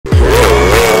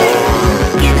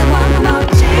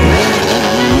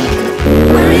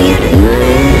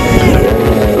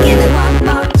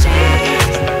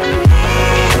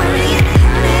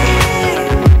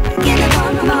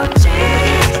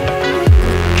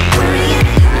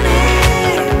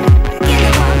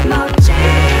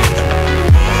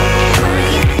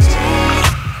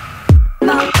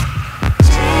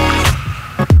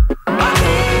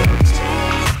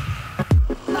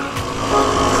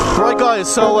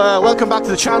So welcome back to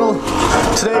the channel.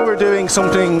 Today we're doing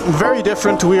something very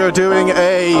different. We are doing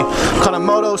a kind of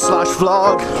moto slash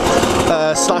vlog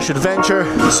slash adventure.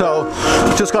 So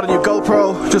just got a new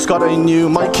GoPro, just got a new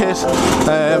mic kit,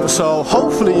 so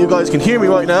hopefully you guys can hear me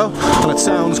right now and it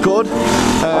sounds good.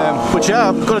 But yeah,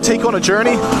 I'm going to take you on a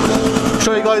journey,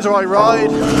 show you guys where I ride,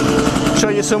 show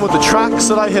you some of the tracks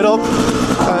that I hit up,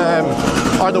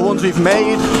 are the ones we've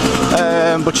made.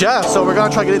 But yeah, so we're going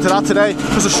to try to get into that today.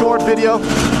 It was a short video.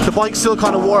 The bike's still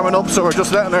kind of warming up, so we're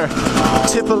just letting her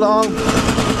tip along.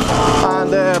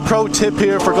 And pro tip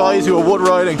here for guys who are wood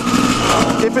riding: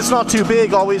 if it's not too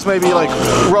big, always maybe like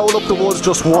roll up the woods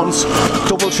just once,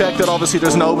 double check that obviously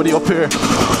there's nobody up here.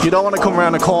 You don't want to come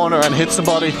around a corner and hit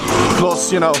somebody.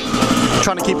 Plus, you know,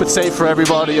 trying to keep it safe for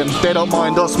everybody, and they don't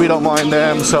mind us, we don't mind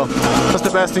them, so that's the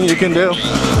best thing you can do.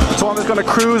 So I'm just going to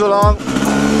cruise along,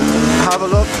 have a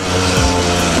look.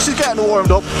 She's getting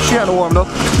warmed up,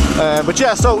 but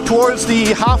yeah, so towards the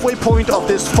halfway point of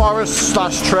this forest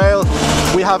slash trail,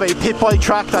 we have a pit bike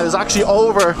track that is actually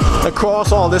over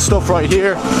across all this stuff right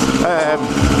here.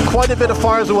 Quite a bit of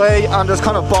fires away, and there's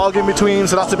kind of bog in between,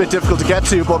 so that's a bit difficult to get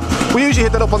to, but we usually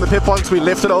hit that up on the pit bikes. We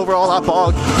lift it over all that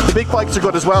bog. The big bikes are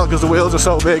good as well because the wheels are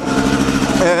so big.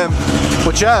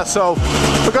 But yeah, so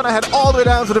we're gonna head all the way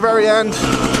down to the very end.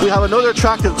 We have another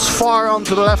track that's far on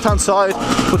to the left hand side,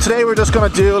 but today we're just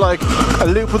gonna do like a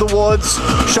loop of the woods,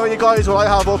 show you guys what I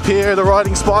have up here, the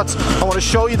riding spots. I want to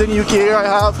show you the new gear I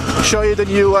have, show you the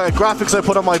new graphics I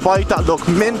put on my bike that look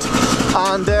mint,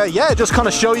 and yeah, just kind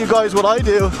of show you guys what I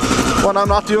do when I'm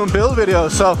not doing build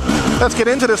videos. So let's get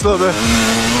into this a little bit.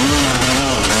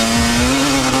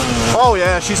 Oh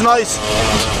yeah, she's nice.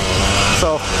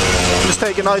 So just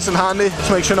take it nice and handy,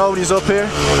 just make sure nobody's up here.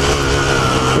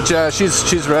 But yeah,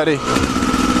 she's ready.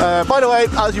 By the way,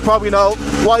 as you probably know,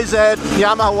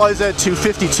 Yamaha YZ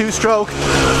 250 2-stroke,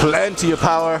 plenty of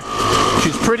power.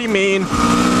 She's pretty mean.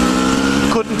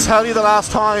 Couldn't tell you the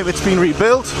last time it's been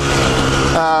rebuilt,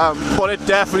 but it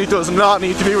definitely does not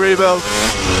need to be rebuilt.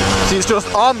 She's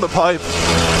just on the pipe.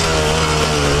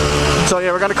 So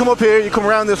yeah, we're gonna come up here, you come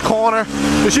around this corner.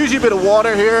 There's usually a bit of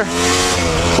water here,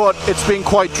 but it's been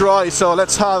quite dry, so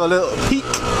let's have a little peek.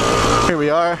 Here we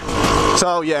are.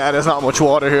 So yeah, there's not much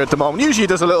water here at the moment. Usually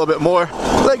there's a little bit more.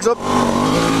 Legs up.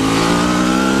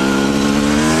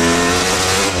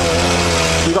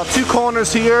 We've got two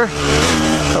corners here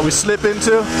that we slip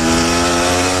into.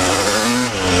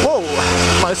 Whoa,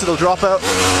 nice little dropout.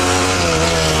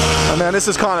 And then this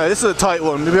is a tight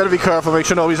one. We better be careful, make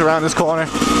sure nobody's around this corner.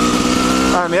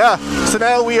 And yeah, so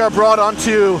now we are brought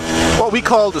onto what we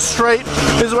call the straight.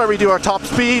 This is where we do our top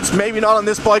speeds. Maybe not on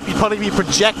this bike, we'd probably be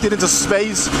projected into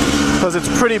space because it's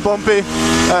pretty bumpy.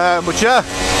 But yeah,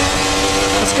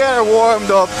 let's get her warmed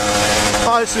up.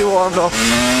 Nicely warmed up.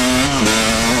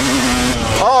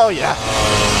 Oh yeah.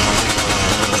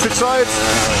 Switch sides.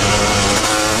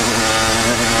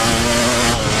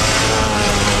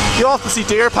 You often see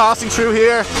deer passing through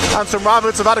here, and some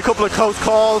rabbits. I've had a couple of close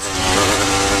calls.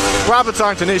 Rabbits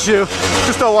aren't an issue,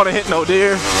 just don't want to hit no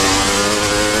deer.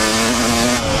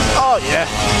 Oh yeah,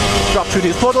 drop through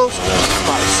these puddles,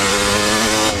 nice.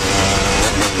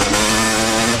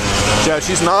 Yeah,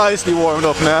 she's nicely warmed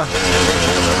up now.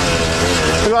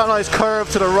 We got a nice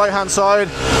curve to the right hand side.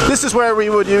 This is where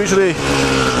we would usually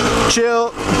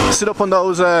chill, sit up on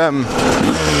those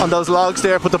logs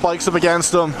there, put the bikes up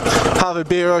against them, have a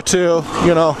beer or two,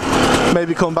 you know,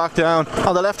 maybe come back down.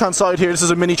 On the left hand side here, this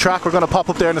is a mini track. We're going to pop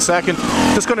up there in a second.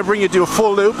 Just going to bring you to a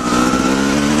full loop.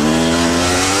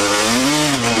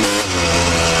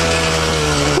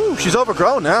 Ooh, she's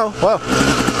overgrown now. Wow.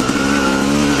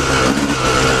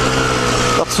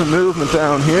 Got some movement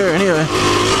down here anyway.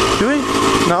 Do we?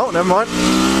 No, never mind.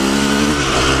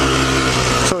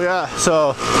 So yeah,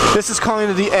 so this is kind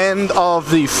of the end of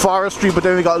the forestry, but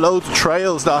then we got loads of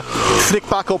trails that flick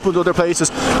back up into other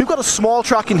places. We've got a small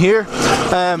track in here.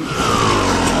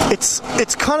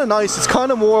 It's kind of nice. It's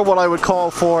kind of more what I would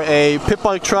call for a pit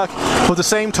bike track, but at the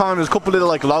same time there's a couple little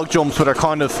like log jumps that are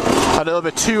kind of a little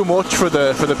bit too much for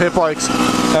the pit bikes.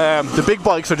 The big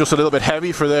bikes are just a little bit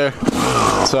heavy for there.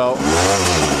 So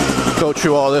go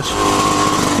through all this.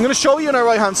 I'm going to show you on our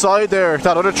right hand side there,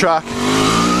 that other track.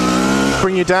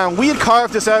 Bring you down. We had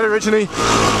carved this out originally,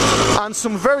 and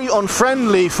some very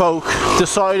unfriendly folk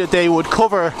decided they would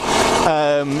cover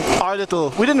our little,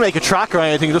 we didn't make a track or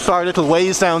anything, just our little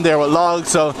ways down there with logs,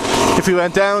 so if we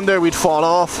went down there we'd fall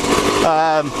off.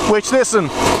 Which, listen,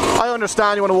 I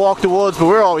understand you want to walk the woods, but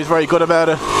we're always very good about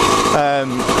it.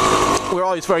 We're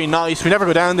always very nice. We never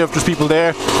go down there if there's people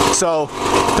there. So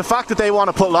the fact that they want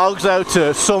to put logs out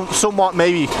to somewhat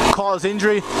maybe cause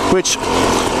injury, which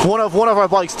one of our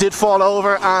bikes did fall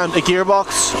over, and a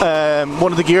gearbox,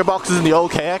 one of the gearboxes in the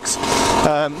old KX,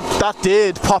 that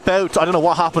did pop out. I don't know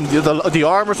what happened, the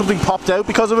arm or something popped out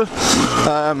because of it,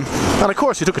 and of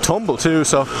course you took a tumble too,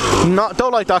 so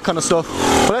don't like that kind of stuff.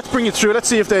 But let's bring it through, let's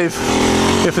see if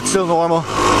it's still normal.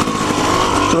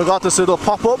 So we got this little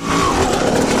pop-up.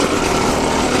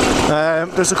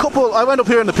 There's a couple, I went up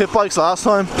here in the pit bikes last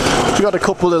time, so we got a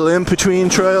couple little in-between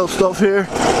trail stuff here.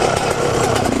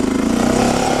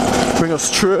 Bring us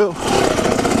through.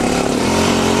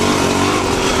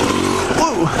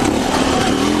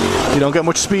 Whoa! You don't get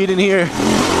much speed in here.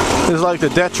 This is like the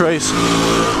death race.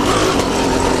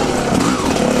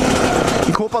 You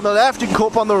can come up on the left, you can come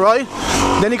up on the right.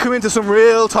 Then you come into some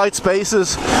real tight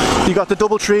spaces. You got the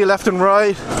double tree left and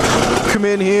right. Come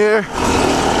in here.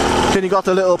 Then you got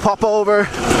the little pop over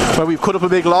where we've cut up a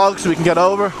big log so we can get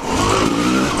over. A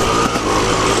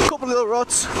couple little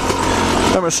ruts.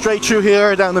 Then we're straight through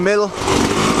here down the middle.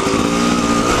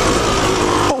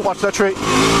 Oh, watch that tree.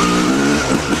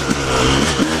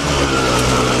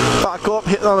 Back up,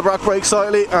 hitting on the back brake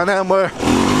slightly, and then we're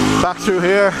back through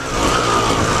here.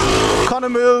 Kind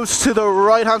of moves to the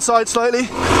right hand side slightly,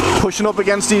 pushing up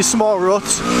against these small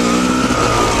ruts.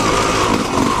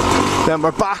 Then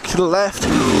we're back to the left.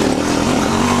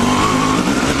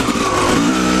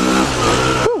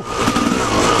 Woo.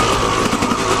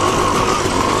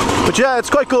 But yeah, it's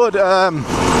quite good.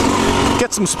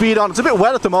 Get some speed on. It's a bit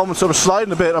wet at the moment, so we're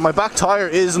sliding a bit, and my back tyre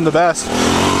isn't the best.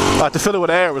 I had to fill it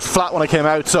with air. It was flat when I came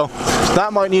out, so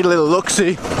that might need a little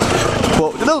look-see.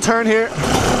 But a little turn here.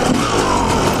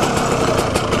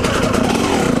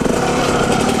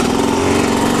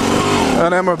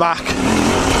 And then we're back.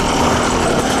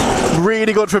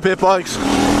 Really good for pit bikes.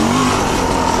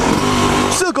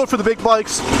 Still good for the big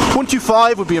bikes.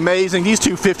 125 would be amazing. These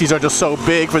 250s are just so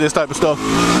big for this type of stuff.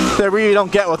 They really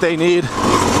don't get what they need.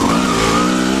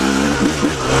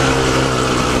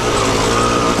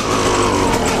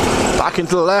 Back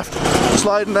into the left,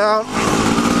 sliding down.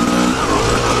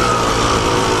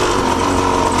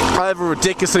 I have a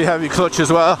ridiculously heavy clutch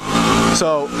as well,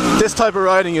 so this type of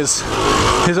riding is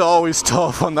always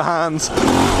tough on the hands.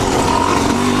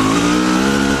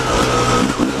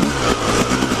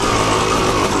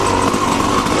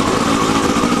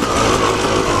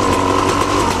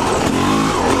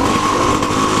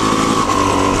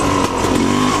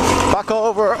 Back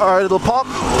over our little pop.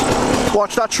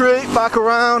 Watch that tree, back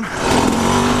around.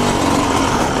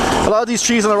 A lot of these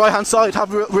trees on the right hand side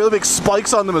have real big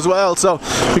spikes on them as well, so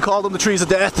we call them the trees of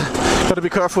death. Gotta be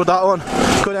careful with that one.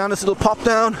 Go down this little pop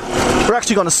down. We're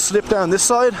actually gonna slip down this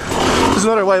side. There's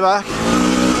another way back.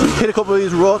 Hit a couple of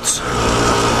these ruts.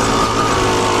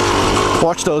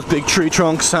 Watch those big tree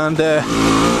trunks, and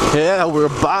yeah, we're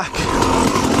back.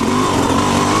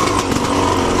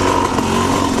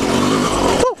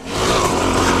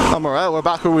 I'm alright, we're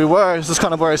back where we were. This is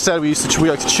kind of where I said we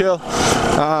like to chill.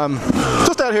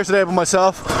 Just out here today by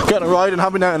myself, getting a ride and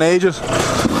haven't been out in ages.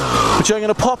 But yeah, I'm going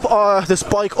to pop this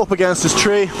bike up against this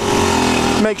tree,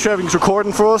 make sure everything's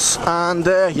recording for us, and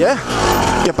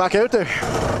yeah, get back out there.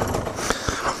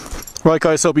 Right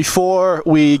guys, so before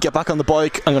we get back on the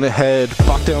bike, I'm going to head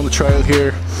back down the trail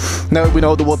here. Now that we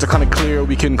know the woods are kind of clear,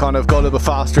 we can kind of go a little bit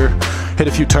faster, hit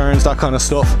a few turns, that kind of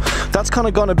stuff. That's kind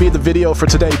of going to be the video for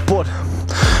today, but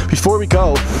before we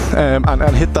go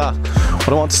and hit that, what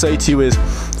I want to say to you is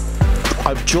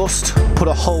I've just put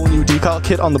a whole new decal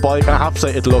kit on the bike, and I have to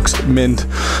say it looks mint.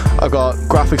 I've got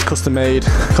graphics custom made,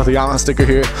 got the Yamaha sticker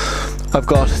here, I've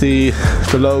got the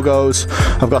logos,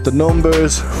 I've got the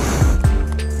numbers.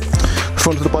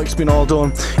 Front of the bike's been all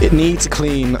done. It needs a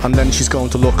clean, and then she's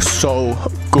going to look so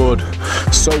good,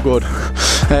 so good.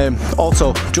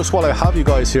 Also, just while I have you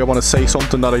guys here, I want to say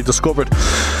something that I discovered.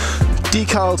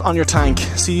 Decals on your tank,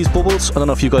 see these bubbles? I don't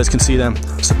know if you guys can see them.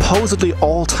 Supposedly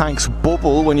all tanks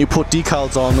bubble when you put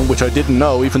decals on them, which I didn't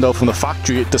know, even though from the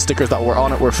factory the stickers that were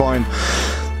on it were fine.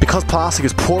 Because plastic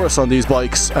is porous on these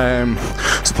bikes,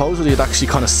 supposedly it actually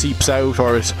kind of seeps out,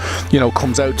 or it, you know,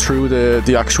 comes out through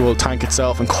the actual tank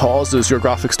itself and causes your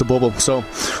graphics to bubble. So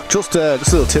just a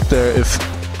little tip there, if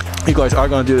you guys are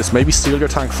going to do this, maybe seal your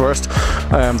tank first.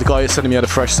 The guy is sending me out a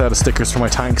fresh set of stickers for my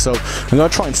tank, so I'm going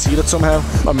to try and seal it somehow,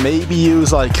 or maybe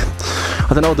use, like,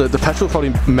 I don't know, the petrol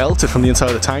probably melted from the inside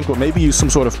of the tank, but maybe use some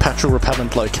sort of petrol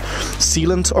repellent like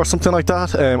sealant or something like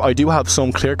that. I do have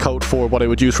some clear coat for what I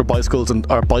would use for bicycles and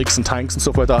or bikes and tanks and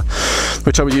stuff like that,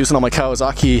 which I was using on my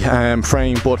Kawasaki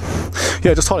frame. But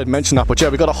yeah, I just thought I'd mention that. But yeah,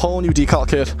 we got a whole new decal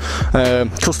kit,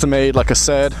 custom made, like I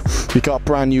said. We got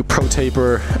brand new Pro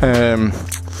Taper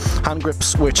hand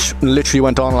grips, which literally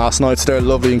went on last night, so they're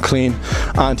lovely and clean.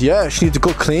 And yeah, she needs a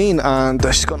good clean, and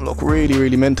she's gonna look really,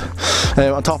 really mint.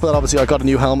 On top of that, obviously I got a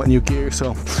new helmet, new gear,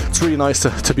 so it's really nice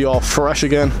to be all fresh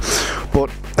again. But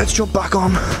let's jump back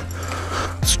on.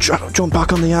 Let's jump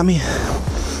back on the Yami.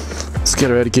 Let's get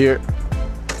her out of gear.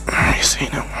 You see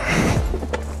now.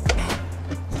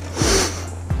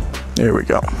 There we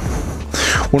go.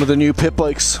 One of the new pit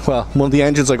bikes, well, one of the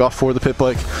engines I got for the pit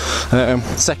bike,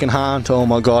 second hand. Oh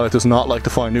my god, it does not like to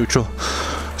find neutral.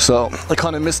 So I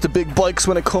kind of miss the big bikes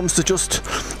when it comes to just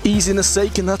easiness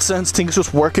sake in that sense, things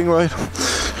just working right.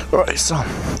 Alright, so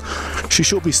she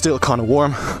should be still kind of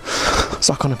warm. It's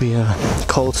not going to be a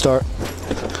cold start.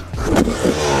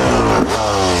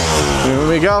 Here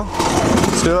we go.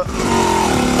 Let's do it.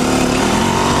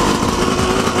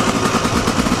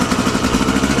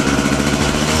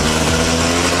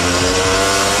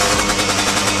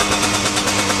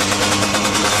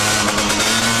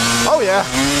 Oh yeah.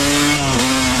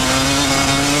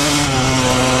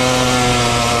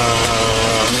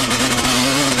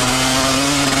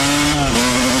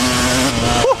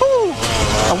 Woohoo!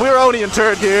 And we're only in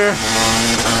third gear.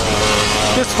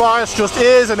 This forest just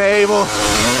isn't able,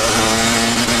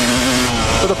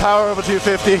 with the power of a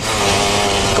 250.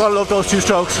 Gotta love those 2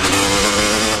 strokes.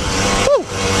 Woo!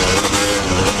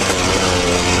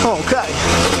 Okay.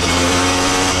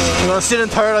 I'm gonna sit in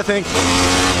third, I think.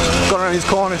 Going around these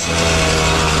corners.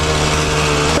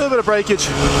 A little bit of breakage.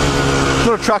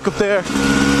 Another track up there.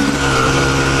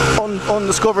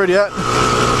 Undiscovered yet.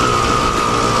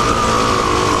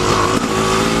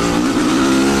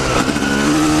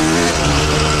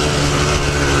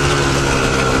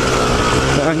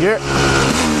 Down here.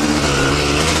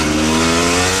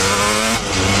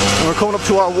 And we're coming up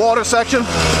to our water section.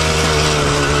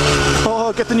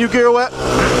 Oh, get the new gear wet.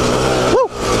 Woo!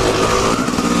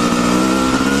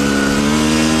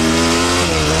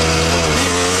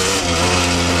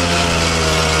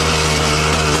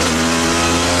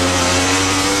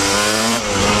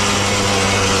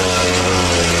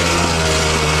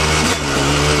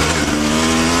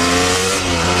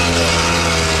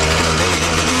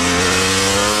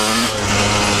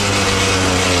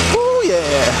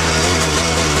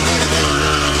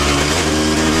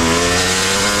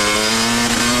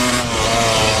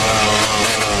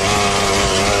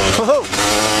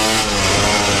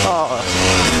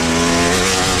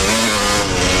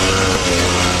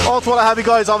 What I have, you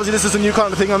guys, obviously this is a new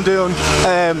kind of thing I'm doing.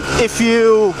 If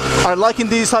you are liking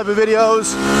these type of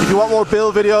videos, if you want more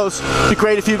build videos, it'd be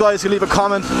great if you guys could leave a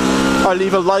comment or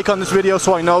leave a like on this video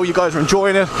so I know you guys are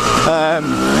enjoying it. I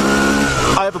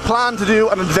have a plan to do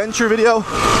an adventure video.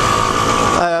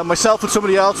 Myself and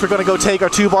somebody else, we're going to go take our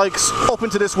 2 bikes up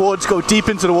into this woods, go deep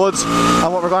into the woods,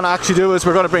 and what we're going to actually do is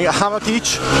we're going to bring a hammock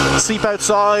each, sleep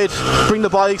outside, bring the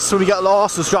bikes. When we get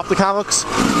lost, just drop the hammocks,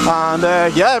 and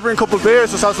yeah, bring a couple of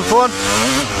beers, just have some fun.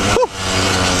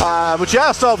 But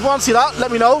yeah, so if you want to see that,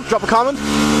 let me know, drop a comment.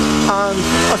 And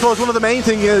I suppose one of the main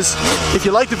thing is, if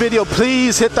you like the video,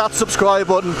 please hit that subscribe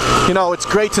button. You know, it's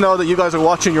great to know that you guys are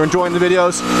watching, you're enjoying the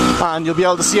videos, and you'll be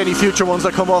able to see any future ones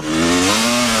that come up.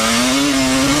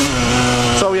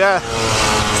 So yeah,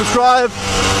 subscribe,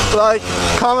 like,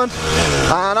 comment,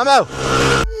 and I'm out.